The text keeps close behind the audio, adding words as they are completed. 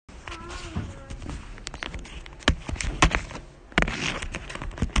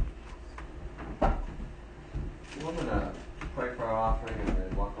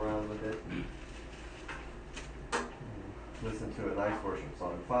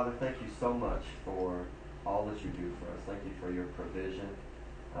Father, thank you so much for all that you do for us. Thank you for your provision.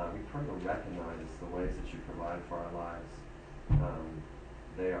 We pray to recognize the ways that you provide for our lives.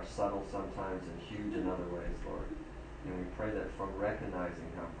 They are subtle sometimes and huge in other ways, Lord. And we pray that from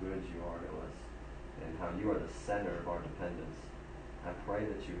recognizing how good you are to us and how you are the center of our dependence, I pray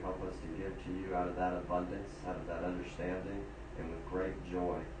that you help us to give to you out of that abundance, out of that understanding, and with great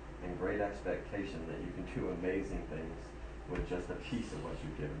joy and great expectation that you can do amazing things with just a piece of what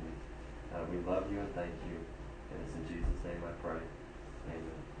you've given me. We love you and thank you. And it's in Jesus' name I pray. Amen.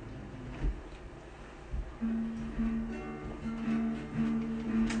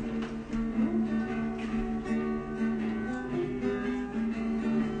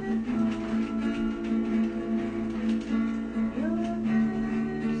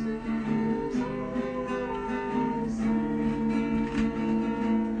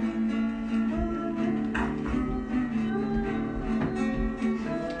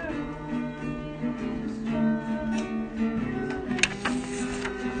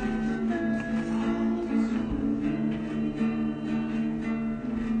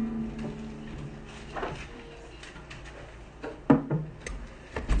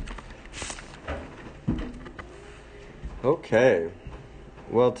 Okay,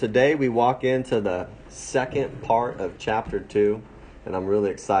 well today we walk into the second part of chapter 2, and I'm really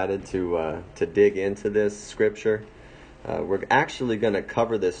excited to dig into this scripture. We're actually going to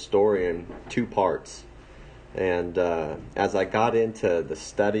cover this story in 2 parts, and as I got into the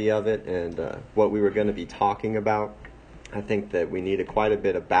study of it and what we were going to be talking about, I think that we needed quite a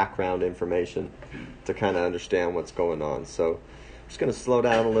bit of background information to kind of understand what's going on. So I'm just going to slow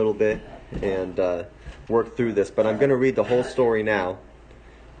down a little bit and work through this, but I'm going to read the whole story now,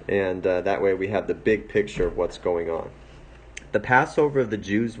 and that way we have the big picture of what's going on. The Passover of the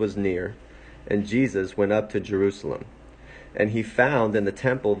Jews was near, and Jesus went up to Jerusalem. And he found in the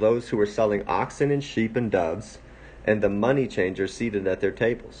temple those who were selling oxen and sheep and doves, and the money changers seated at their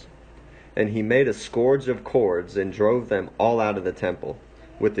tables. And he made a scourge of cords and drove them all out of the temple,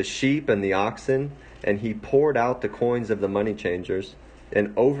 with the sheep and the oxen, and he poured out the coins of the money changers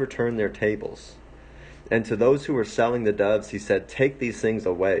and overturned their tables. And to those who were selling the doves, he said, "Take these things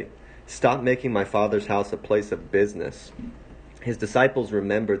away. Stop making my Father's house a place of business." His disciples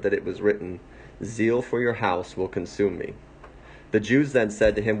remembered that it was written, "Zeal for your house will consume me." The Jews then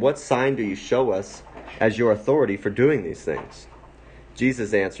said to him, "What sign do you show us as your authority for doing these things?"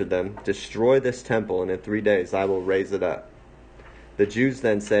 Jesus answered them, "Destroy this temple, and in 3 days I will raise it up." The Jews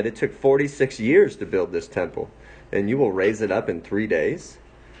then said, "It took 46 years to build this temple, and you will raise it up in 3 days?"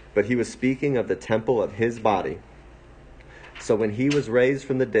 But he was speaking of the temple of his body. So when he was raised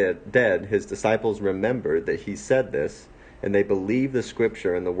from the dead, his disciples remembered that he said this, and they believed the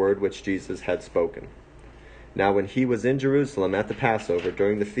scripture and the word which Jesus had spoken. Now when he was in Jerusalem at the Passover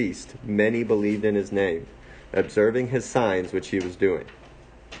during the feast, many believed in his name, observing his signs which he was doing.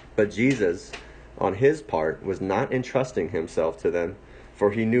 But Jesus, on his part, was not entrusting himself to them,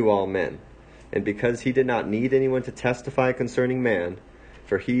 for he knew all men. And because he did not need anyone to testify concerning man,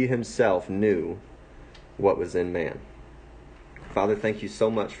 for he himself knew what was in man. Father, thank you so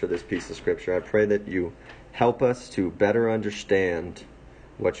much for this piece of scripture. I pray that you help us to better understand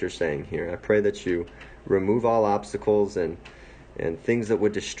what you're saying here. I pray that you remove all obstacles and things that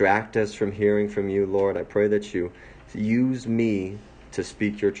would distract us from hearing from you, Lord. I pray that you use me to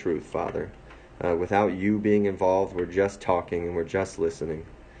speak your truth, Father. Without you being involved, we're just talking and we're just listening.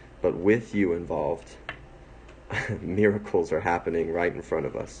 But with you involved, miracles are happening right in front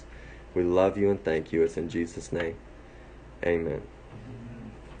of us. We love you and thank you. It's in Jesus' name. Amen.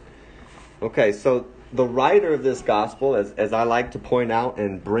 Okay, so the writer of this gospel, as I like to point out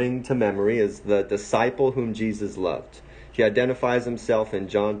and bring to memory, is the disciple whom Jesus loved. He identifies himself in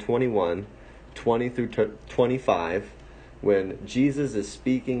John 21, 20 through 25, when Jesus is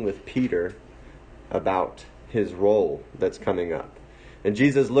speaking with Peter about his role that's coming up. And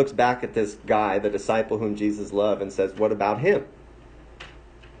Jesus looks back at this guy, the disciple whom Jesus loved, and says, "What about him?"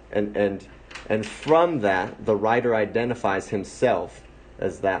 And from that, the writer identifies himself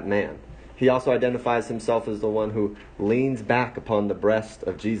as that man. He also identifies himself as the one who leans back upon the breast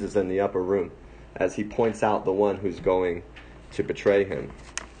of Jesus in the upper room as he points out the one who's going to betray him.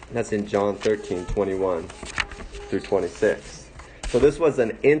 That's in John 13, 21 through 26. So this was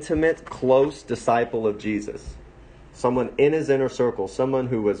an intimate, close disciple of Jesus. Someone in his inner circle, someone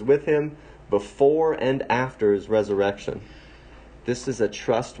who was with him before and after his resurrection. This is a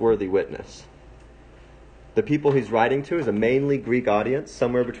trustworthy witness. The people he's writing to is a mainly Greek audience,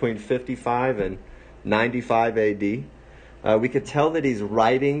 somewhere between 55 and 95 AD. We could tell that he's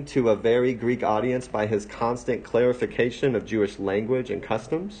writing to a very Greek audience by his constant clarification of Jewish language and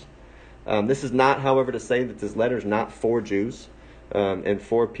customs. This is not, however, to say that this letter is not for Jews and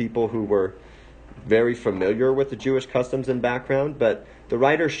for people who were very familiar with the Jewish customs and background, but the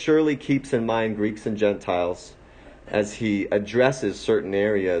writer surely keeps in mind Greeks and Gentiles as he addresses certain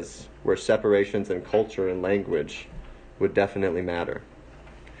areas where separations in culture and language would definitely matter.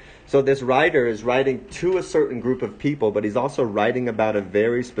 So this writer is writing to a certain group of people, but he's also writing about a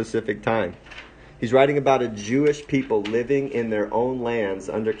very specific time. He's writing about a Jewish people living in their own lands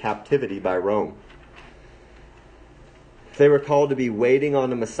under captivity by Rome. They were called to be waiting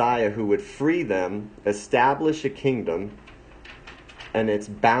on a Messiah who would free them, establish a kingdom, and its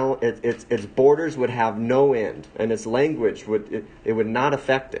borders would have no end, and its language would not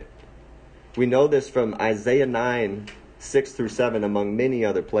affect it. We know this from Isaiah 9, 6 through 7, among many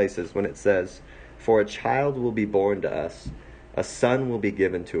other places, when it says, "For a child will be born to us, a son will be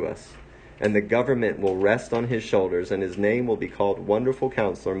given to us, and the government will rest on his shoulders, and his name will be called Wonderful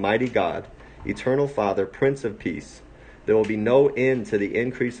Counselor, Mighty God, Eternal Father, Prince of Peace. There will be no end to the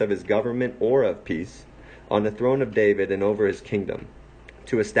increase of his government or of peace, on the throne of David and over his kingdom,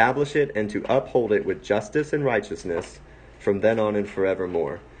 to establish it and to uphold it with justice and righteousness from then on and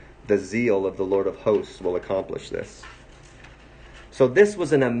forevermore. The zeal of the Lord of hosts will accomplish this." So this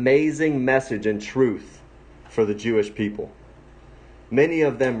was an amazing message and truth for the Jewish people. Many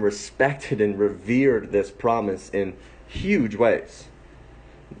of them respected and revered this promise in huge ways.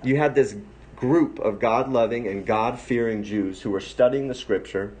 You had this group of God-loving and God-fearing Jews who were studying the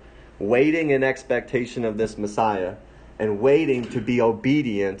Scripture, waiting in expectation of this Messiah, and waiting to be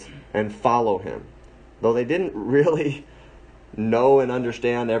obedient and follow him. Though they didn't really know and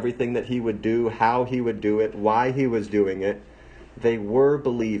understand everything that he would do, how he would do it, why he was doing it, they were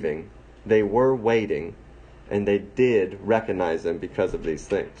believing, they were waiting, and they did recognize him because of these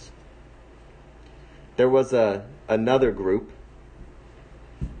things. There was another group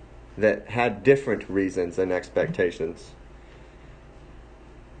that had different reasons and expectations.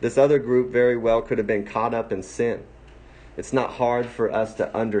 This other group very well could have been caught up in sin. It's not hard for us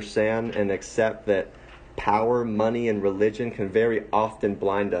to understand and accept that power, money, and religion can very often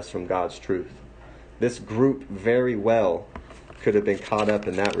blind us from God's truth. This group very well could have been caught up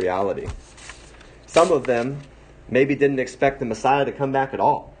in that reality. Some of them maybe didn't expect the Messiah to come back at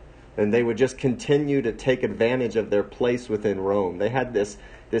all, and they would just continue to take advantage of their place within Rome. They had this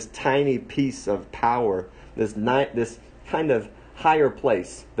tiny piece of power, this kind of higher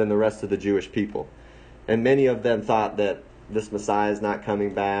place than the rest of the Jewish people. And many of them thought that this Messiah is not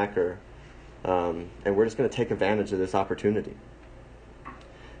coming back, and we're just going to take advantage of this opportunity.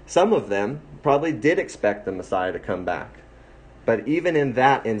 Some of them probably did expect the Messiah to come back. But even in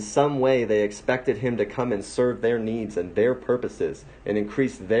that, in some way, they expected him to come and serve their needs and their purposes and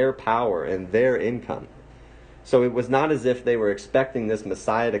increase their power and their income. So it was not as if they were expecting this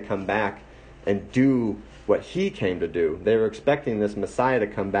Messiah to come back and do what he came to do. They were expecting this Messiah to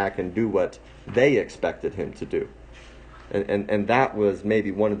come back and do what they expected him to do. And that was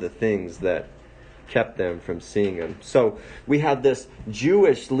maybe one of the things that kept them from seeing him. So we had this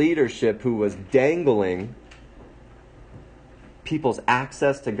Jewish leadership who was dangling people's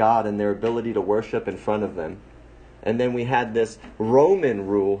access to God and their ability to worship in front of them. And then we had this Roman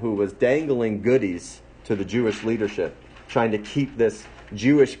rule who was dangling goodies to the Jewish leadership, trying to keep this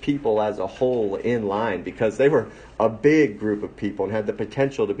Jewish people as a whole in line, because they were a big group of people and had the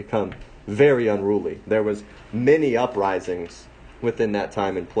potential to become very unruly. There was many uprisings within that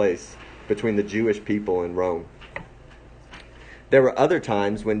time and place between the Jewish people and Rome. There were other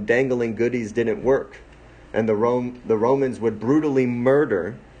times when dangling goodies didn't work, and the Romans would brutally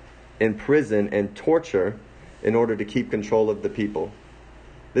murder, imprison, and torture in order to keep control of the people.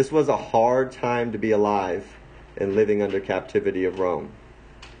 This was a hard time to be alive and living under captivity of Rome.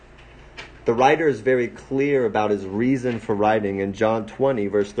 The writer is very clear about his reason for writing in John 20,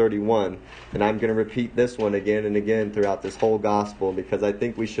 verse 31. And I'm going to repeat this one again and again throughout this whole gospel, because I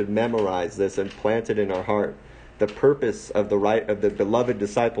think we should memorize this and plant it in our heart. The purpose of the beloved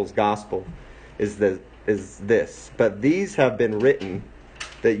disciples' gospel is this. But these have been written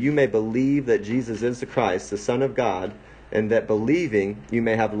that you may believe that Jesus is the Christ, the Son of God, and that believing you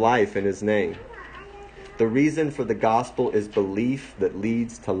may have life in his name. The reason for the gospel is belief that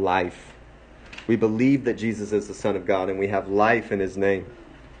leads to life. We believe that Jesus is the Son of God, and we have life in his name.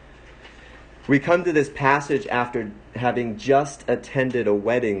 We come to this passage after having just attended a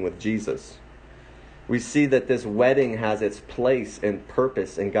wedding with Jesus. We see that this wedding has its place and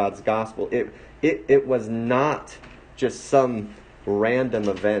purpose in God's gospel. It was not just some random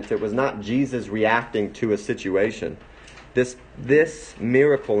event. It was not Jesus reacting to a situation. This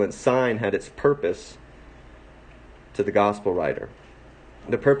miracle and sign had its purpose to the gospel writer.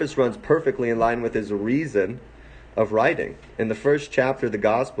 The purpose runs perfectly in line with his reason of writing. In the first chapter of the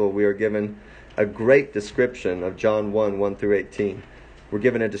gospel, we are given a great description of John 1, 1 through 18. We're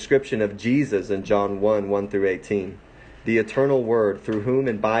given a description of Jesus in John 1, 1 through 18. The eternal Word, through whom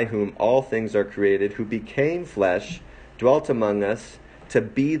and by whom all things are created, who became flesh, dwelt among us, to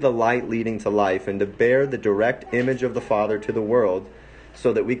be the light leading to life, and to bear the direct image of the Father to the world,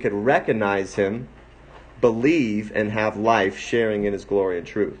 so that we could recognize him, believe, and have life, sharing in his glory and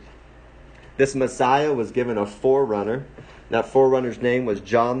truth. This Messiah was given a forerunner. That forerunner's name was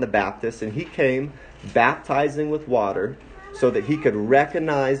John the Baptist, and he came baptizing with water so that he could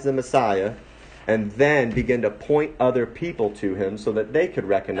recognize the Messiah and then begin to point other people to him so that they could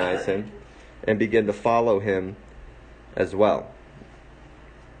recognize him and begin to follow him as well.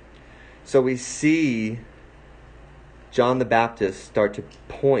 So we see John the Baptist start to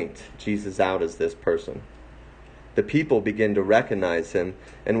point Jesus out as this person. The people begin to recognize him.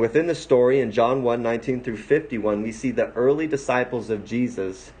 And within the story in John 1, 19 through 51, we see the early disciples of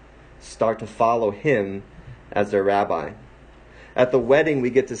Jesus start to follow him as their rabbi. At the wedding, we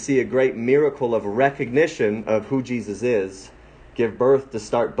get to see a great miracle of recognition of who Jesus is, give birth to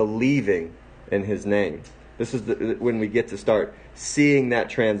start believing in his name. This is when we get to start seeing that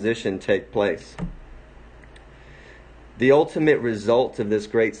transition take place. The ultimate result of this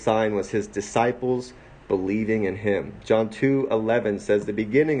great sign was his disciples believing in him. John 2:11 says, the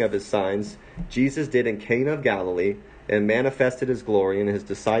beginning of his signs Jesus did in Cana of Galilee and manifested his glory, and his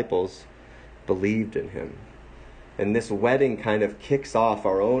disciples believed in him. And this wedding kind of kicks off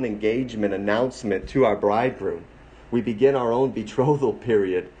our own engagement announcement to our bridegroom. We begin our own betrothal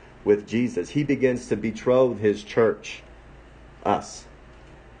period with Jesus. He begins to betroth his church, us.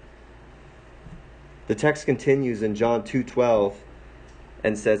 The text continues in John 2:12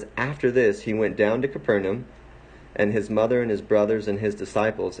 and says, after this he went down to Capernaum, and his mother and his brothers and his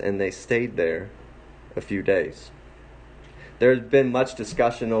disciples, and they stayed there a few days. There's been much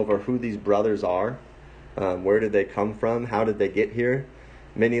discussion over who these brothers are. Where did they come from? How did they get here?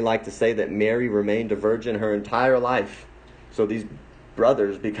 Many like to say that Mary remained a virgin her entire life. So these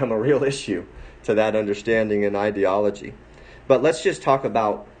brothers become a real issue to that understanding and ideology. But let's just talk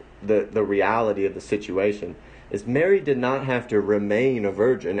about the reality of the situation. Is Mary did not have to remain a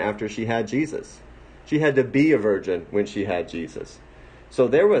virgin after she had Jesus. She had to be a virgin when she had Jesus. So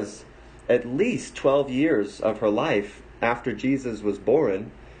there was at least 12 years of her life after Jesus was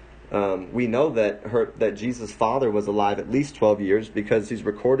born. We know that Jesus' father was alive at least 12 years because he's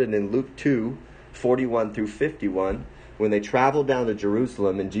recorded in Luke 2, 41 through 51, when they travel down to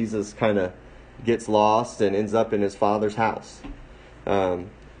Jerusalem and Jesus kind of gets lost and ends up in his father's house.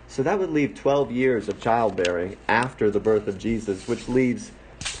 So that would leave 12 years of childbearing after the birth of Jesus, which leaves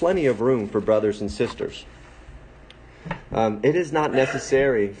plenty of room for brothers and sisters. It is not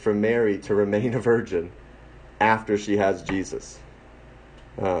necessary for Mary to remain a virgin after she has Jesus.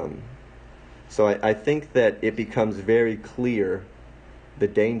 So I think that it becomes very clear the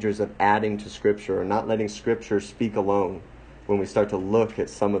dangers of adding to Scripture or not letting Scripture speak alone when we start to look at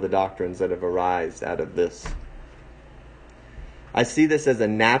some of the doctrines that have arisen out of this. I see this as a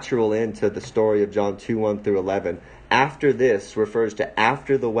natural end to the story of John 2, 1 through 11. After this refers to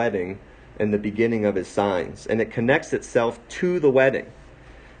after the wedding and the beginning of his signs, and it connects itself to the wedding.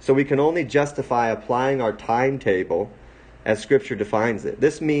 So we can only justify applying our timetable as Scripture defines it.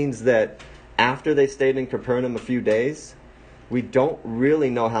 This means that after they stayed in Capernaum a few days, we don't really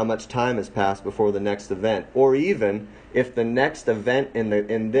know how much time has passed before the next event, or even if the next event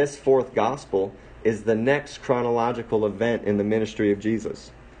in this fourth gospel is the next chronological event in the ministry of Jesus.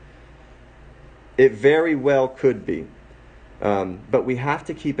 It very well could be. But we have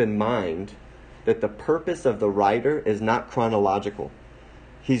to keep in mind that the purpose of the writer is not chronological.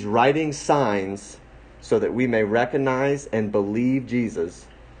 He's writing signs so that we may recognize and believe Jesus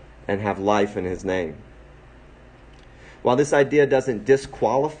and have life in his name. While this idea doesn't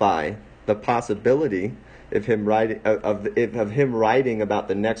disqualify the possibility of him writing about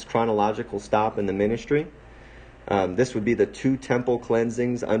the next chronological stop in the ministry, this would be the two temple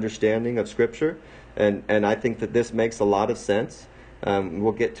cleansings understanding of Scripture, and I think that this makes a lot of sense.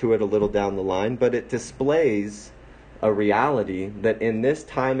 We'll get to it a little down the line, but it displays a reality that in this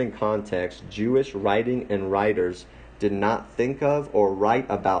time and context, Jewish writing and writers did not think of or write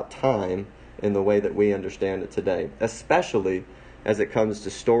about time in the way that we understand it today, especially as it comes to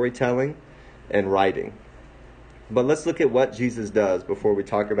storytelling and writing. But let's look at what Jesus does before we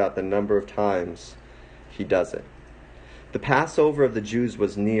talk about the number of times he does it. The Passover of the Jews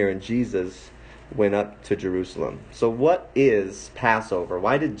was near, and Jesus went up to Jerusalem. So what is Passover?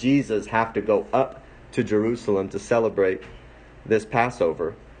 Why did Jesus have to go up to Jerusalem to celebrate this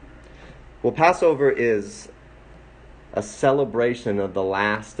Passover? Well, Passover is a celebration of the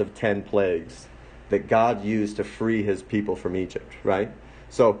last of 10 plagues that God used to free his people from Egypt, right?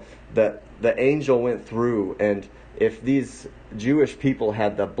 So the angel went through, and if these Jewish people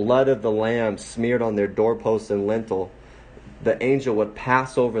had the blood of the lamb smeared on their doorposts and lintel, the angel would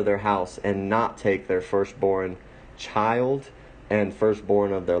pass over their house and not take their firstborn child and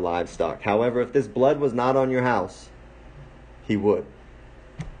firstborn of their livestock. However, if this blood was not on your house, he would.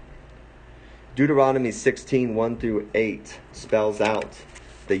 Deuteronomy 16:1-8 spells out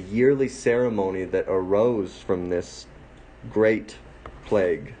the yearly ceremony that arose from this great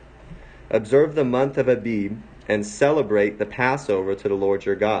plague. Observe the month of Abib and celebrate the Passover to the Lord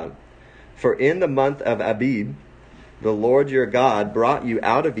your God. For in the month of Abib, the Lord your God brought you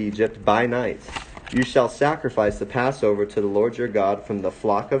out of Egypt by night. You shall sacrifice the Passover to the Lord your God from the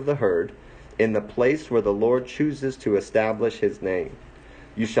flock of the herd, in the place where the Lord chooses to establish his name.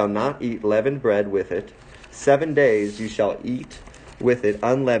 You shall not eat leavened bread with it. 7 days you shall eat with it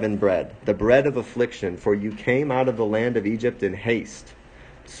unleavened bread, the bread of affliction, for you came out of the land of Egypt in haste,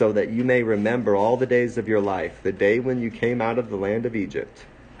 so that you may remember all the days of your life, the day when you came out of the land of Egypt.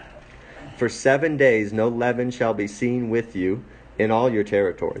 For 7 days no leaven shall be seen with you in all your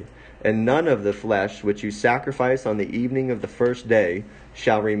territory, and none of the flesh which you sacrifice on the evening of the first day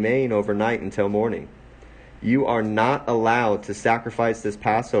shall remain overnight until morning. You are not allowed to sacrifice this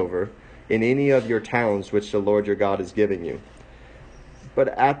Passover in any of your towns which the Lord your God is giving you, but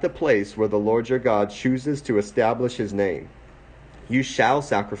at the place where the Lord your God chooses to establish his name. You shall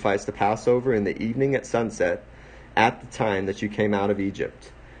sacrifice the Passover in the evening at sunset, at the time that you came out of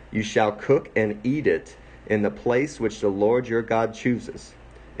Egypt. You shall cook and eat it in the place which the Lord your God chooses.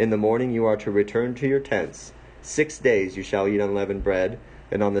 In the morning you are to return to your tents. 6 days you shall eat unleavened bread,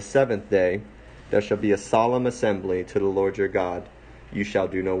 and on the 7th day there shall be a solemn assembly to the Lord your God. You shall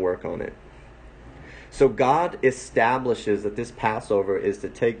do no work on it. So God establishes that this Passover is to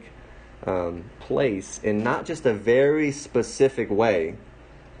take place in not just a very specific way,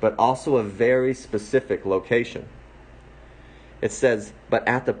 but also a very specific location. It says, but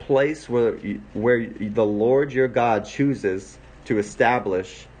at the place where the Lord your God chooses to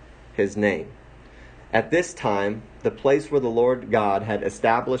establish his name. At this time, the place where the Lord God had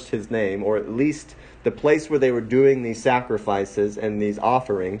established his name, or at least the place where they were doing these sacrifices and these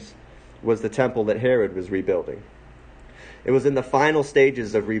offerings, was the temple that Herod was rebuilding. It was in the final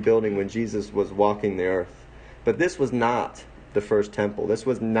stages of rebuilding when Jesus was walking the earth. But this was not the first temple. This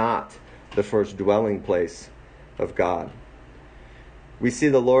was not the first dwelling place of God. We see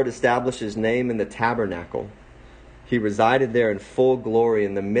the Lord establish his name in the tabernacle. He resided there in full glory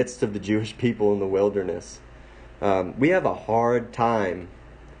in the midst of the Jewish people in the wilderness. We have a hard time,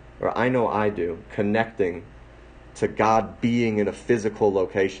 or I know I do, connecting to God being in a physical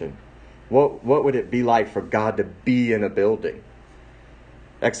location. What would it be like for God to be in a building?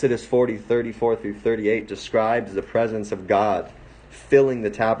 Exodus 40:34-38 describes the presence of God filling the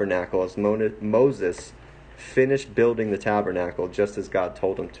tabernacle as Moses finished building the tabernacle just as God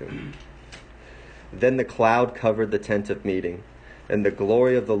told him to. Then the cloud covered the tent of meeting, and the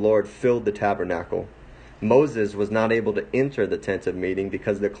glory of the Lord filled the tabernacle. Moses was not able to enter the tent of meeting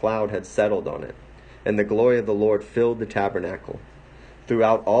because the cloud had settled on it, and the glory of the Lord filled the tabernacle.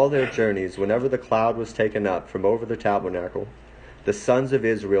 Throughout all their journeys, whenever the cloud was taken up from over the tabernacle, the sons of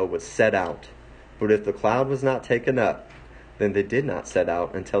Israel would set out. But if the cloud was not taken up, then they did not set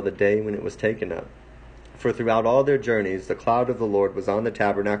out until the day when it was taken up. For throughout all their journeys, the cloud of the Lord was on the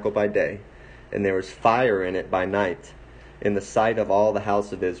tabernacle by day, and there was fire in it by night, in the sight of all the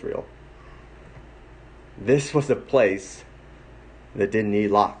house of Israel. This was a place that didn't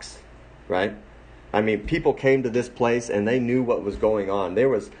need locks, right? I mean, people came to this place and they knew what was going on. There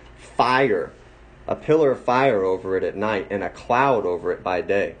was fire, a pillar of fire over it at night, and a cloud over it by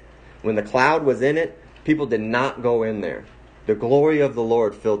day. When the cloud was in it, people did not go in there. The glory of the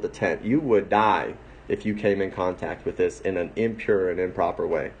Lord filled the tent. You would die if you came in contact with this in an impure and improper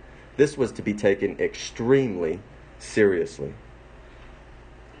way. This was to be taken extremely seriously.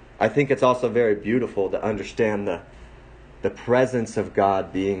 I think it's also very beautiful to understand the presence of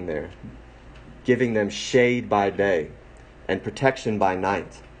God being there, giving them shade by day and protection by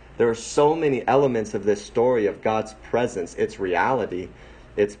night. There are so many elements of this story of God's presence, its reality,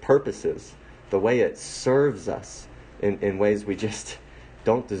 its purposes, the way it serves us in ways we just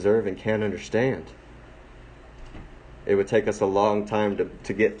don't deserve and can't understand. It would take us a long time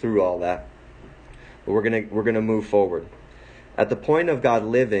to get through all that. But we're gonna move forward. At the point of God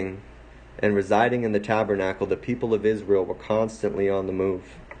living and residing in the tabernacle, the people of Israel were constantly on the move.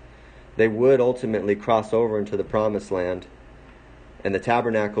 They would ultimately cross over into the promised land, and the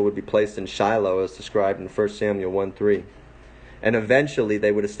tabernacle would be placed in Shiloh as described in 1 Samuel 1:3. And eventually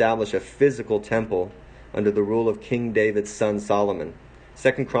they would establish a physical temple under the rule of King David's son Solomon.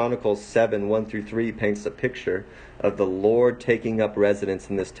 2 Chronicles 7:1-3 paints a picture of the Lord taking up residence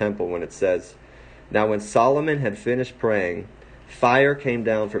in this temple when it says, "Now when Solomon had finished praying, fire came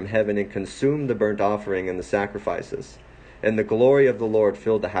down from heaven and consumed the burnt offering and the sacrifices, and the glory of the Lord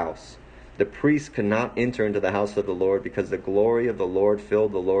filled the house. The priests could not enter into the house of the Lord because the glory of the Lord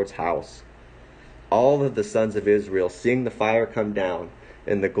filled the Lord's house. All of the sons of Israel, seeing the fire come down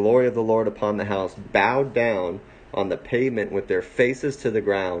and the glory of the Lord upon the house, bowed down on the pavement with their faces to the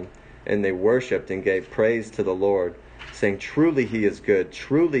ground, and they worshipped and gave praise to the Lord, saying, 'Truly he is good,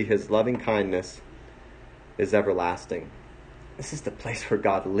 truly his loving kindness is everlasting.'" This is the place where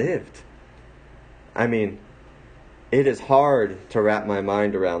God lived. I mean, it is hard to wrap my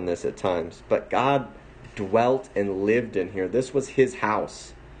mind around this at times, but God dwelt and lived in here. This was his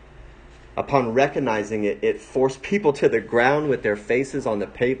house. Upon recognizing it, it forced people to the ground with their faces on the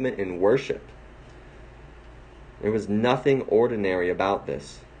pavement in worship. There was nothing ordinary about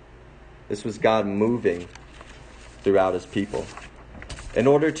this. This was God moving throughout his people. In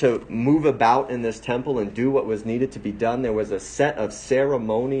order to move about in this temple and do what was needed to be done, there was a set of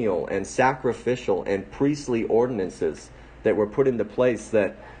ceremonial and sacrificial and priestly ordinances that were put into place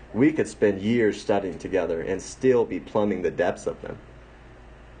that we could spend years studying together and still be plumbing the depths of them.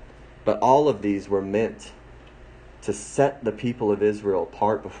 But all of these were meant to set the people of Israel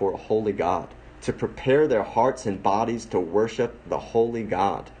apart before a holy God, to prepare their hearts and bodies to worship the holy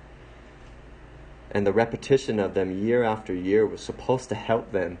God. And the repetition of them year after year was supposed to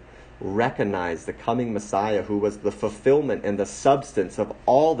help them recognize the coming Messiah, who was the fulfillment and the substance of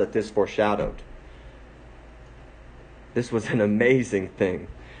all that this foreshadowed. This was an amazing thing,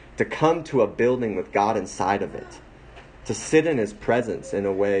 to come to a building with God inside of it, to sit in his presence in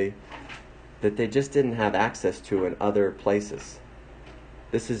a way that they just didn't have access to in other places.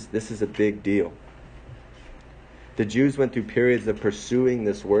 This is a big deal. The Jews went through periods of pursuing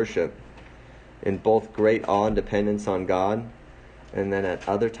this worship in both great awe and dependence on God, and then at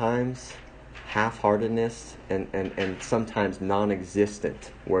other times, half-heartedness and sometimes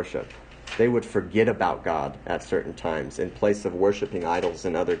non-existent worship. They would forget about God at certain times in place of worshiping idols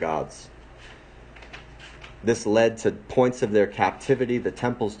and other gods. This led to points of their captivity, the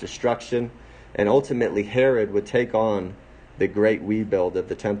temple's destruction, and ultimately Herod would take on the great rebuild of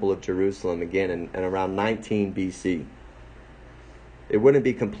the Temple of Jerusalem again in around 19 BC. It wouldn't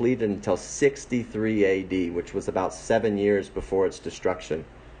be completed until 63 AD, which was about 7 years before its destruction.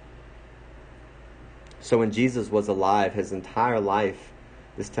 So when Jesus was alive, his entire life,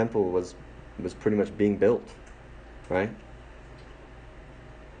 this temple was pretty much being built, right?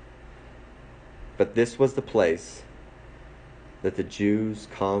 But this was the place that the Jews,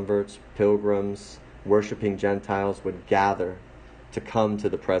 converts, pilgrims, worshiping Gentiles would gather to come to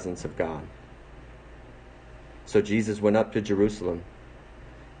the presence of God. So Jesus went up to Jerusalem.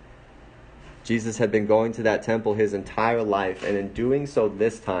 Jesus had been going to that temple his entire life, and in doing so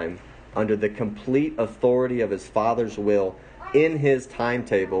this time, under the complete authority of his Father's will, in his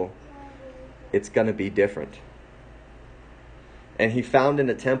timetable, it's going to be different. And he found in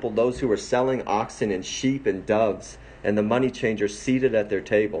the temple those who were selling oxen and sheep and doves, and the money changers seated at their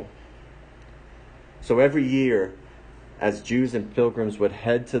table. So every year, as Jews and pilgrims would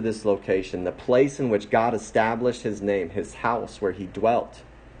head to this location, the place in which God established his name, his house where he dwelt,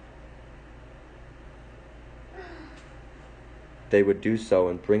 they would do so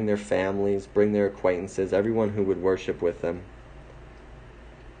and bring their families, bring their acquaintances, everyone who would worship with them.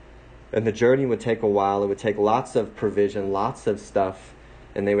 And the journey would take a while. It would take lots of provision, lots of stuff.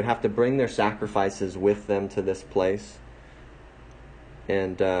 And they would have to bring their sacrifices with them to this place.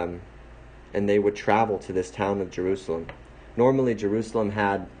 And they would travel to this town of Jerusalem. Normally, Jerusalem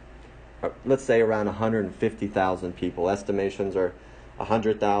had, let's say, around 150,000 people. Estimations are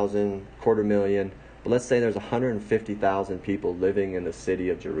 100,000, 250,000. But let's say there's 150,000 people living in the city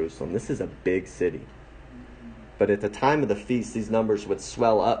of Jerusalem. This is a big city. But at the time of the feast, these numbers would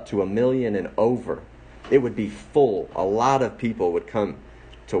swell up to 1 million and over. It would be full. A lot of people would come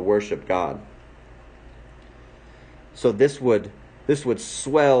to worship God. So this would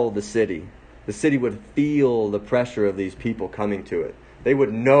swell the city. The city would feel the pressure of these people coming to it. They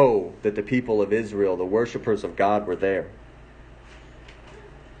would know that the people of Israel, the worshipers of God, were there.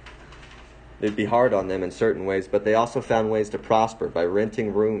 It'd be hard on them in certain ways, but they also found ways to prosper by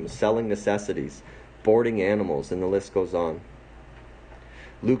renting rooms, selling necessities, boarding animals, and the list goes on.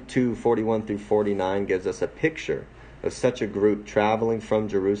 Luke 2:41 through 49 gives us a picture of such a group traveling from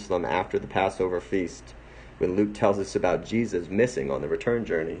Jerusalem after the Passover feast, when Luke tells us about Jesus missing on the return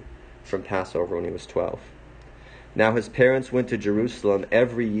journey from Passover when he was 12. Now his parents went to Jerusalem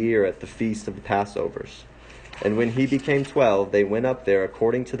every year at the feast of the Passovers. And when he became 12, they went up there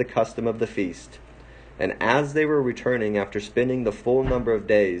according to the custom of the feast. And as they were returning after spending the full number of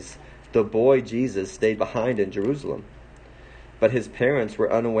days, the boy Jesus stayed behind in Jerusalem. But his parents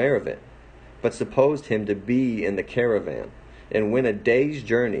were unaware of it, but supposed him to be in the caravan, and went a day's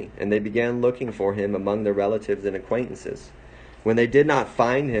journey, and they began looking for him among their relatives and acquaintances. When they did not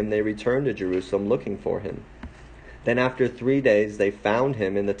find him, they returned to Jerusalem looking for him. Then after 3 days they found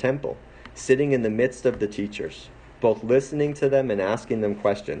him in the temple, sitting in the midst of the teachers, both listening to them and asking them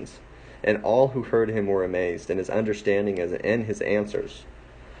questions. And all who heard him were amazed, and his understanding and his answers.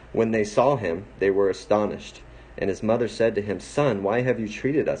 When they saw him, they were astonished. And his mother said to him, "Son, why have you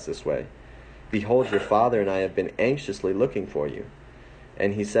treated us this way? Behold, your father and I have been anxiously looking for you."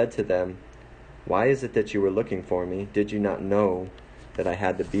 And he said to them, "Why is it that you were looking for me? Did you not know that I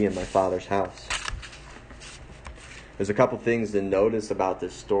had to be in my father's house?" There's a couple things to notice about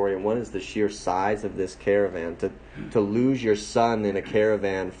this story, and one is the sheer size of this caravan. To lose your son in a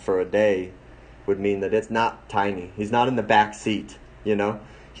caravan for a day would mean that it's not tiny. He's not in the back seat, you know.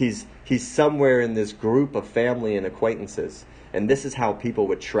 He's somewhere in this group of family and acquaintances. And this is how people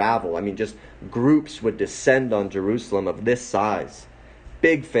would travel. I mean, just groups would descend on Jerusalem of this size.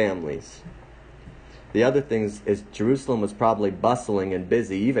 Big families. The other thing is Jerusalem was probably bustling and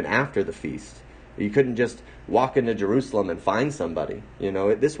busy even after the feast. You couldn't just walk into Jerusalem and find somebody. You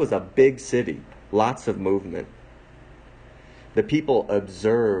know, this was a big city. Lots of movement. The people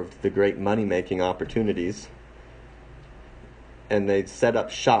observed the great money-making opportunities, and they set up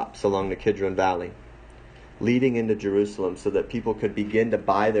shops along the Kidron Valley, leading into Jerusalem so that people could begin to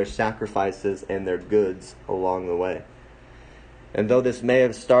buy their sacrifices and their goods along the way. And though this may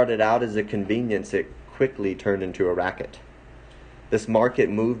have started out as a convenience, it quickly turned into a racket. This market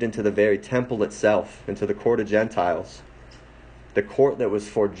moved into the very temple itself, into the court of Gentiles, the court that was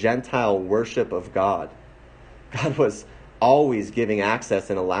for Gentile worship of God. God was always giving access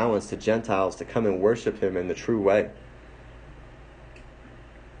and allowance to Gentiles to come and worship him in the true way.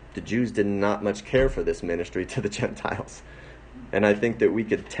 The Jews did not much care for this ministry to the Gentiles. And I think that we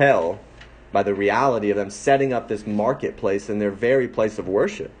could tell by the reality of them setting up this marketplace in their very place of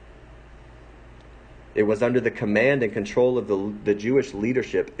worship. It was under the command and control of the Jewish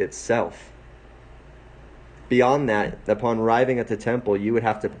leadership itself. Beyond that, upon arriving at the temple, you would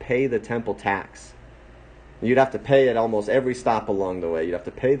have to pay the temple tax. You'd have to pay at almost every stop along the way. You'd have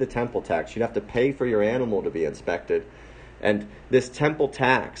to pay the temple tax. You'd have to pay for your animal to be inspected. And this temple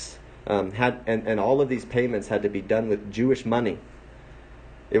tax and all of these payments had to be done with Jewish money.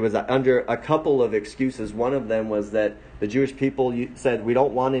 It was under a couple of excuses. One of them was that the Jewish people said, "We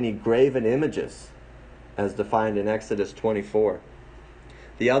don't want any graven images," as defined in Exodus 24.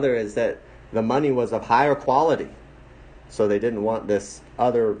 The other is that the money was of higher quality, so they didn't want this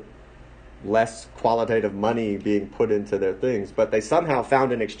other less qualitative money being put into their things. But they somehow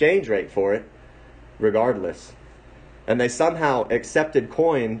found an exchange rate for it, regardless. And they somehow accepted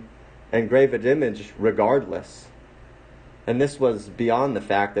coin and graven image regardless. And this was beyond the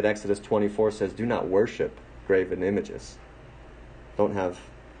fact that Exodus 24 says, "Do not worship graven images."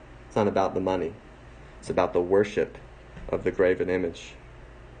 It's not about the money. It's about the worship of the graven image.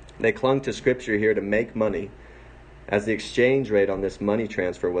 They clung to Scripture here to make money, as the exchange rate on this money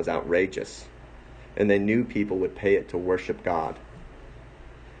transfer was outrageous, and they knew people would pay it to worship God.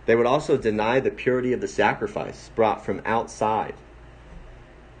 They would also deny the purity of the sacrifice brought from outside.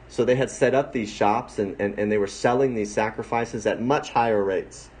 So they had set up these shops and they were selling these sacrifices at much higher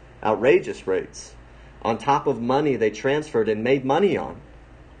rates, outrageous rates, on top of money they transferred and made money on.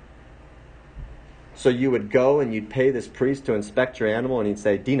 So you would go and you'd pay this priest to inspect your animal, and he'd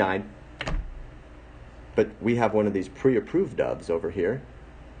say, "Denied. But we have one of these pre-approved doves over here.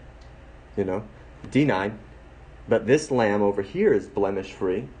 Denied. But this lamb over here is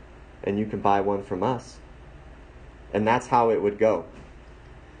blemish-free, and you can buy one from us." And that's how it would go.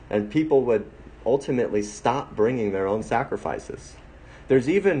 And people would ultimately stop bringing their own sacrifices. There's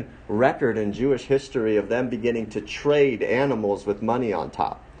even record in Jewish history of them beginning to trade animals with money on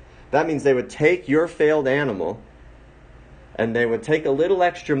top. That means they would take your failed animal, and they would take a little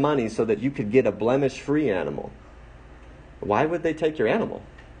extra money so that you could get a blemish-free animal. Why would they take your animal?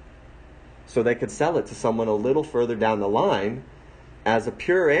 So they could sell it to someone a little further down the line as a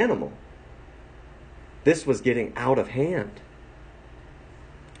pure animal. This was getting out of hand.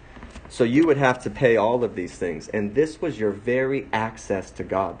 So you would have to pay all of these things. And this was your very access to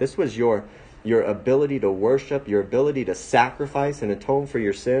God. This was your ability to worship, your ability to sacrifice and atone for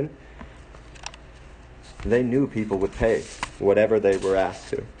your sin. They knew people would pay whatever they were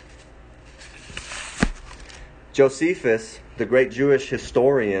asked to. Josephus, the great Jewish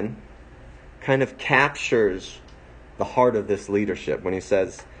historian, kind of captures the heart of this leadership when he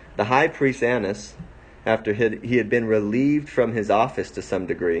says, the high priest Annas, after he had been relieved from his office to some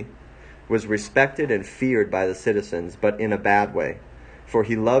degree, was respected and feared by the citizens, but in a bad way, for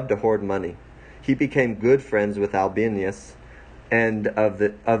he loved to hoard money. He became good friends with Albinus and of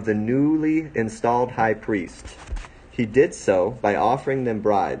the newly installed high priest. He did so by offering them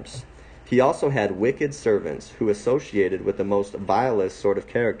bribes. He also had wicked servants who associated with the most vilest sort of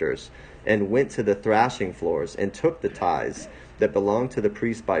characters, and went to the thrashing floors and took the tithes that belonged to the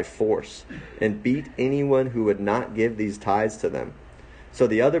priest by force, and beat anyone who would not give these tithes to them. So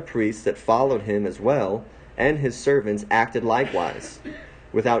the other priests that followed him as well, and his servants, acted likewise,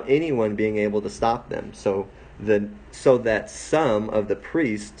 without anyone being able to stop them. So that some of the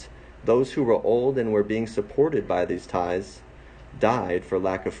priests, those who were old and were being supported by these tithes, died for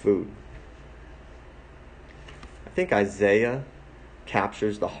lack of food. I think Isaiah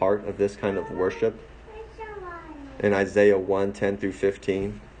captures the heart of this kind of worship in Isaiah 1:10 through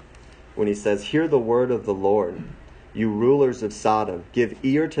 15, when he says, "Hear the word of the Lord, you rulers of Sodom. Give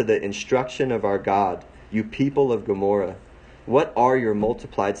ear to the instruction of our God, you people of Gomorrah. What are your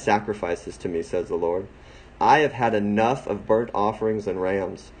multiplied sacrifices to me, says the Lord? I have had enough of burnt offerings and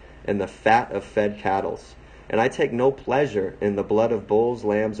rams, and the fat of fed cattle, and I take no pleasure in the blood of bulls,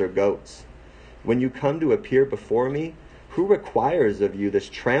 lambs, or goats. When you come to appear before me, who requires of you this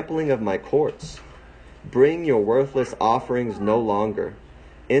trampling of my courts? Bring your worthless offerings no longer.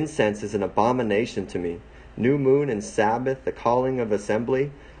 Incense is an abomination to me. New moon and Sabbath, the calling of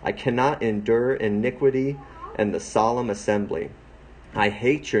assembly. I cannot endure iniquity and the solemn assembly. I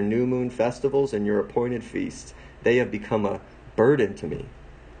hate your new moon festivals and your appointed feasts. They have become a burden to me.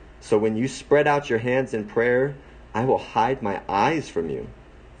 So when you spread out your hands in prayer, I will hide my eyes from you.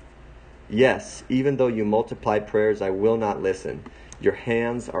 Yes, even though you multiply prayers, I will not listen. Your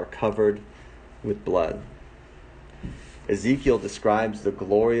hands are covered with blood." Ezekiel describes the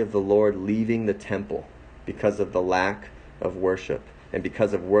glory of the Lord leaving the temple because of the lack of worship and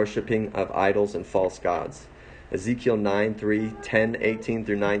because of worshiping of idols and false gods. Ezekiel 9:3, 10, 18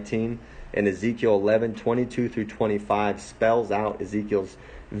 through 19, and Ezekiel 11:22 through 25 spells out Ezekiel's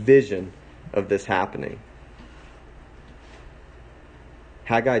vision of this happening.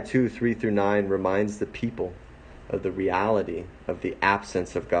 Haggai 2:3 through 9 reminds the people of the reality of the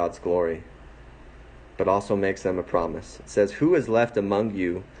absence of God's glory, but also makes them a promise. It says, "Who is left among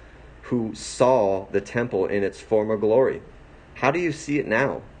you who saw the temple in its former glory? How do you see it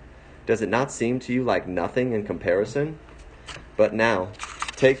now? Does it not seem to you like nothing in comparison? But now,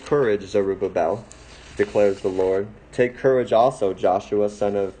 take courage, Zerubbabel, declares the Lord. Take courage also, Joshua,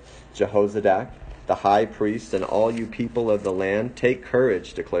 son of Jehozadak, the high priest, and all you people of the land. Take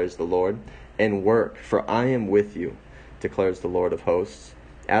courage, declares the Lord, and work, for I am with you, declares the Lord of hosts.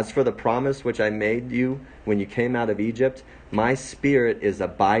 As for the promise which I made you when you came out of Egypt, my spirit is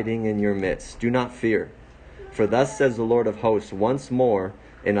abiding in your midst. Do not fear. For thus says the Lord of hosts, once more,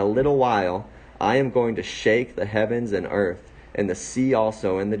 in a little while, I am going to shake the heavens and earth, and the sea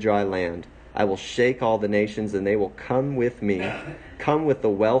also, and the dry land. I will shake all the nations, and they will come with me, come with the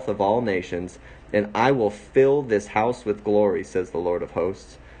wealth of all nations, and I will fill this house with glory, says the Lord of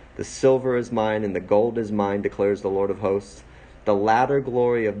hosts. The silver is mine, and the gold is mine, declares the Lord of hosts. The latter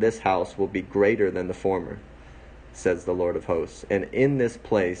glory of this house will be greater than the former, says the Lord of hosts. And in this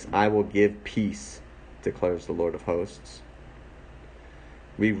place I will give peace, declares the Lord of hosts."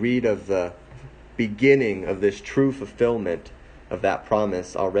 We read of the beginning of this true fulfillment of that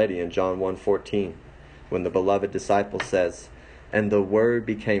promise already in John 1:14, when the beloved disciple says, "And the Word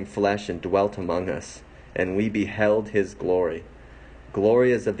became flesh and dwelt among us, and we beheld his glory.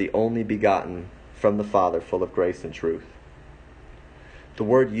 Glory as of the only begotten from the Father, full of grace and truth." The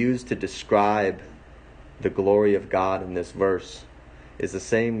word used to describe the glory of God in this verse is the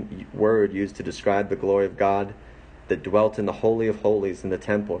same word used to describe the glory of God that dwelt in the Holy of Holies in the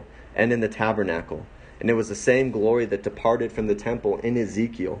temple and in the tabernacle. And it was the same glory that departed from the temple in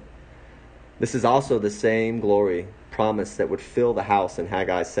Ezekiel. This is also the same glory promised that would fill the house in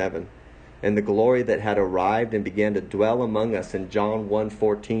Haggai 7, and the glory that had arrived and began to dwell among us in John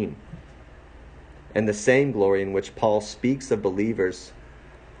 1:14, and the same glory in which Paul speaks of believers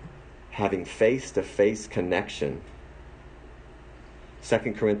having face-to-face connection.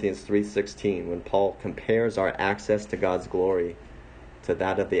 2 Corinthians 3:16, when Paul compares our access to God's glory to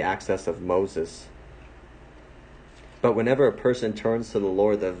that of the access of Moses. But whenever a person turns to the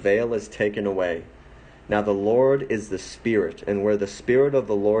Lord, the veil is taken away. Now the Lord is the Spirit, and where the Spirit of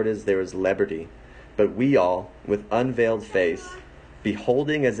the Lord is, there is liberty. But we all, with unveiled face,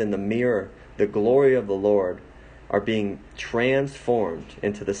 beholding as in the mirror the glory of the Lord, are being transformed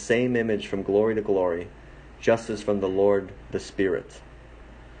into the same image from glory to glory, just as from the Lord the Spirit.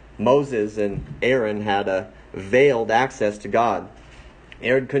 Moses and Aaron had a veiled access to God.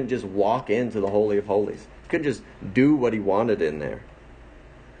 Aaron couldn't just walk into the Holy of Holies. He couldn't just do what he wanted in there.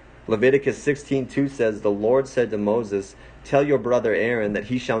 Leviticus 16:2 says, "The Lord said to Moses, tell your brother Aaron that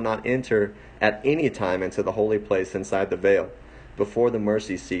he shall not enter at any time into the holy place inside the veil, before the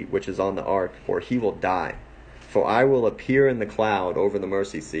mercy seat which is on the ark, or he will die. For I will appear in the cloud over the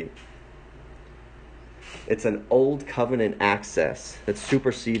mercy seat." It's an old covenant access that's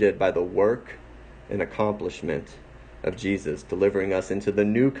superseded by the work and accomplishment of Jesus, delivering us into the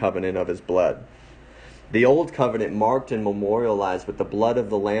new covenant of his blood. The old covenant marked and memorialized with the blood of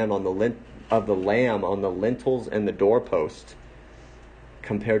the lamb on the lintels and the doorpost,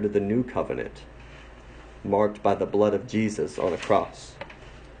 compared to the new covenant marked by the blood of Jesus on a cross.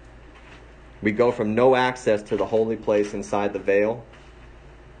 We go from no access to the holy place inside the veil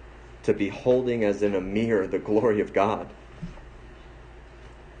to beholding as in a mirror the glory of God.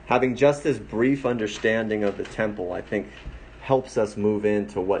 Having just this brief understanding of the temple, I think, helps us move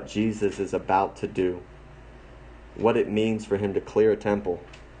into what Jesus is about to do, what it means for him to clear a temple,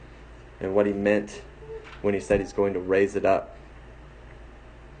 and what he meant when he said he's going to raise it up.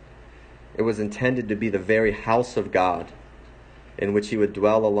 It was intended to be the very house of God in which he would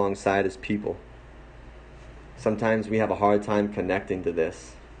dwell alongside his people. Sometimes we have a hard time connecting to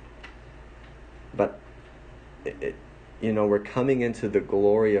this. But, we're coming into the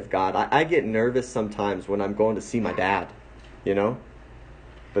glory of God. I get nervous sometimes when I'm going to see my dad,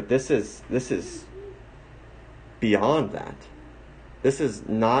 But this is beyond that. This is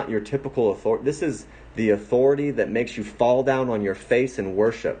not your typical authority. This is the authority that makes you fall down on your face and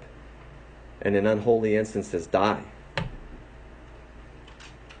worship, and in unholy instances die.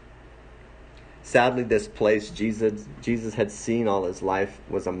 Sadly, this place Jesus had seen all his life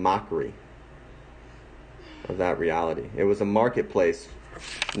was a mockery of that reality. It was a marketplace,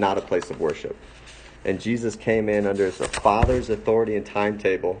 not a place of worship. And Jesus came in under his Father's authority and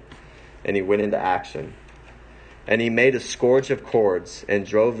timetable, and he went into action. And he made a scourge of cords and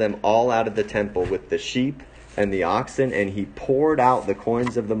drove them all out of the temple with the sheep and the oxen, and he poured out the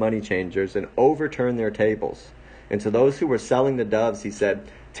coins of the money changers and overturned their tables. And to those who were selling the doves, he said,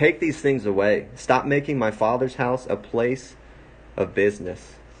 "Take these things away. Stop making my Father's house a place of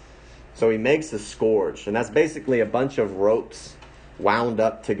business." So he makes a scourge, and that's basically a bunch of ropes wound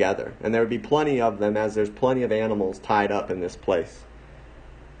up together. And there would be plenty of them, as there's plenty of animals tied up in this place.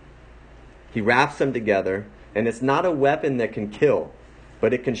 He wraps them together, and it's not a weapon that can kill,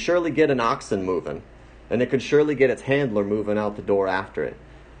 but it can surely get an oxen moving, and it can surely get its handler moving out the door after it.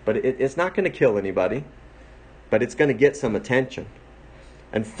 But it's not going to kill anybody, but it's going to get some attention.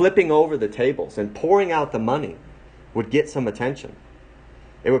 And flipping over the tables and pouring out the money would get some attention.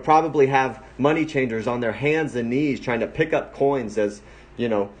 It would probably have money changers on their hands and knees trying to pick up coins as,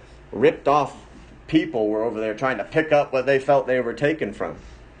 ripped off people were over there trying to pick up what they felt they were taken from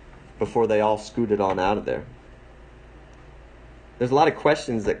before they all scooted on out of there. There's a lot of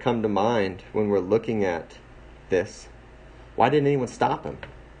questions that come to mind when we're looking at this. Why didn't anyone stop him?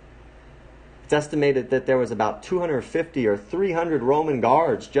 It's estimated that there was about 250 or 300 Roman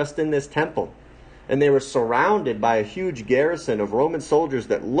guards just in this temple. And they were surrounded by a huge garrison of Roman soldiers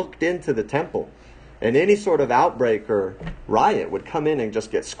that looked into the temple. And any sort of outbreak or riot would come in and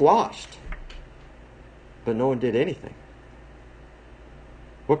just get squashed. But no one did anything.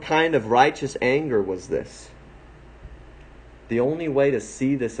 What kind of righteous anger was this? The only way to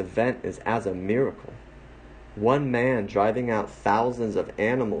see this event is as a miracle. One man driving out thousands of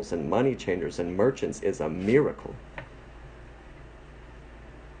animals and money changers and merchants is a miracle.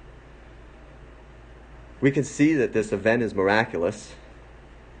 We can see that this event is miraculous.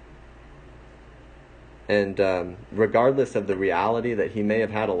 And regardless of the reality that he may have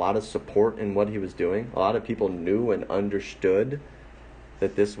had a lot of support in what he was doing, a lot of people knew and understood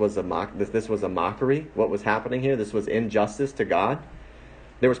that this was a mockery. What was happening here, this was injustice to God.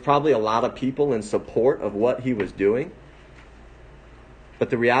 There was probably a lot of people in support of what he was doing.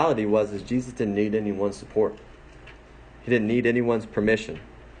 But the reality is Jesus didn't need anyone's support. He didn't need anyone's permission.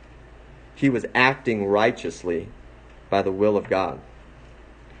 He was acting righteously by the will of God.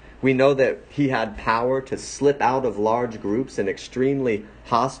 We know that he had power to slip out of large groups in extremely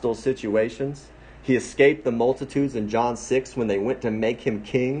hostile situations, He escaped the multitudes in John 6 when they went to make him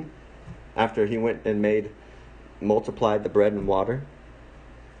king after he went and multiplied the bread and water.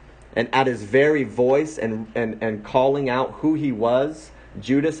 And at his very voice and calling out who he was,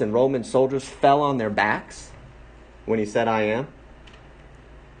 Judas and Roman soldiers fell on their backs when he said, I am.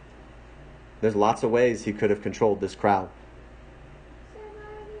 There's lots of ways he could have controlled this crowd.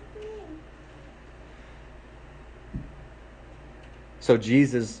 So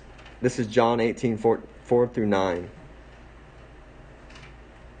Jesus, this is John 18, 4 through 9.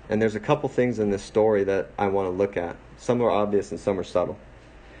 And there's a couple things in this story that I want to look at. Some are obvious and some are subtle.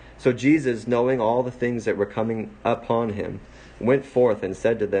 So Jesus, knowing all the things that were coming upon him, went forth and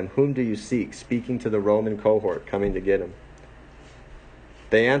said to them, Whom do you seek? Speaking to the Roman cohort coming to get him.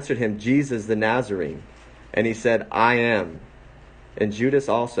 They answered him, Jesus the Nazarene. And he said, I am. And Judas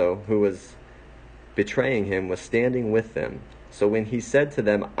also, who was betraying him, was standing with them. So when he said to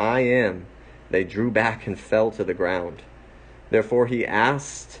them, I am, they drew back and fell to the ground. Therefore he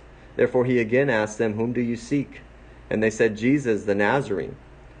again asked them, Whom do you seek? And they said, Jesus the Nazarene.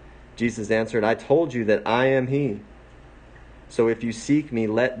 Jesus answered, I told you that I am he. So if you seek me,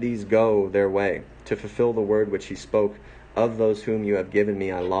 let these go their way, to fulfill the word which he spoke. Of those whom you have given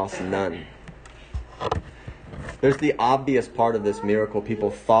me, I lost none. There's the obvious part of this miracle,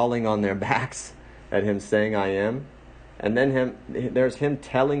 people falling on their backs at him saying, I am. And then there's him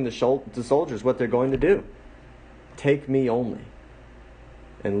telling the soldiers what they're going to do. Take me only,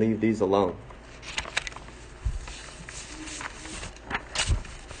 and leave these alone.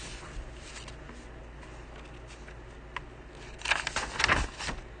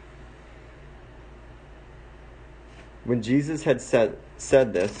 When Jesus had said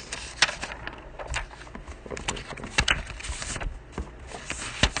this,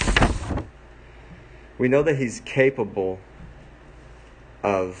 we know that he's capable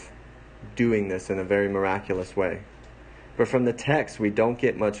of doing this in a very miraculous way. But from the text, we don't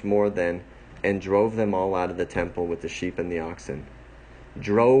get much more than, and drove them all out of the temple with the sheep and the oxen.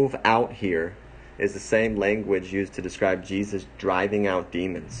 Drove out here is the same language used to describe Jesus driving out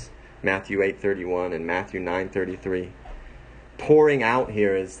demons. Matthew 8:31 and Matthew 9:33. Pouring out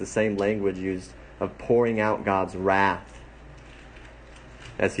here is the same language used of pouring out God's wrath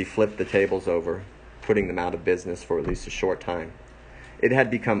as he flipped the tables over, putting them out of business for at least a short time. It had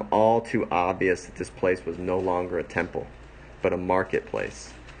become all too obvious that this place was no longer a temple, but a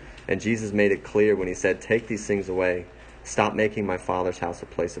marketplace. And Jesus made it clear when he said, Take these things away. Stop making my Father's house a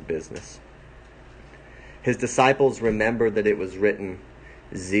place of business. His disciples remembered that it was written,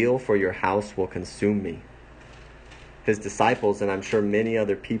 Zeal for your house will consume me. His disciples, and I'm sure many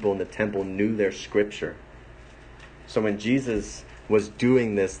other people in the temple, knew their scripture. So when Jesus was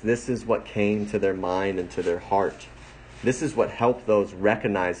doing this, this is what came to their mind and to their heart. This is what helped those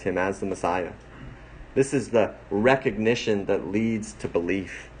recognize him as the Messiah. This is the recognition that leads to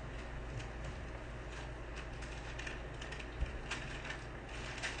belief.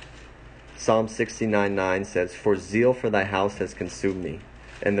 Psalm 69:9 says, For zeal for thy house has consumed me,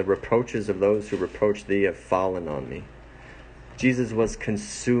 and the reproaches of those who reproach thee have fallen on me. Jesus was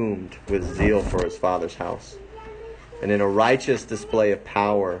consumed with zeal for his Father's house. And in a righteous display of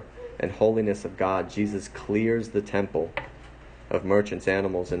power and holiness of God, Jesus clears the temple of merchants,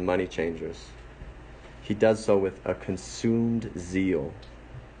 animals, and money changers. He does so with a consumed zeal.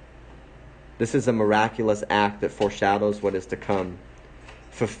 This is a miraculous act that foreshadows what is to come,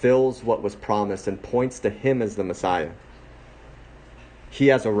 fulfills what was promised, and points to him as the Messiah. He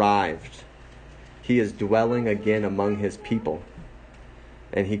has arrived. He is dwelling again among his people,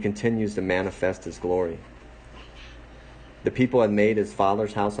 and he continues to manifest his glory. The people had made his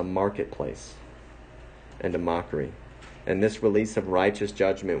Father's house a marketplace and a mockery, and this release of righteous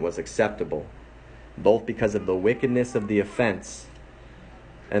judgment was acceptable, both because of the wickedness of the offense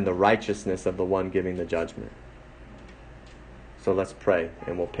and the righteousness of the one giving the judgment. So let's pray,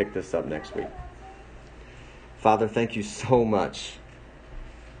 and we'll pick this up next week. Father, thank you so much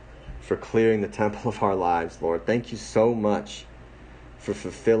for clearing the temple of our lives, Lord. Thank you so much for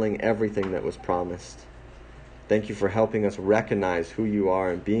fulfilling everything that was promised. Thank you for helping us recognize who you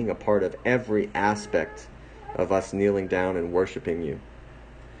are and being a part of every aspect of us kneeling down and worshiping you.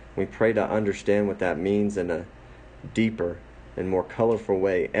 We pray to understand what that means in a deeper and more colorful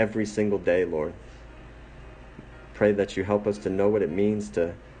way every single day, Lord. Pray that you help us to know what it means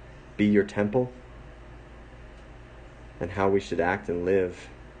to be your temple and how we should act and live,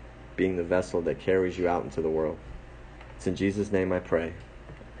 being the vessel that carries you out into the world. It's in Jesus' name I pray.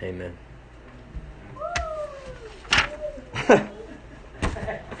 Amen.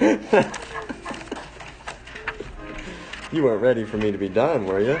 You weren't ready for me to be done,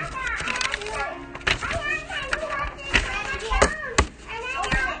 were you?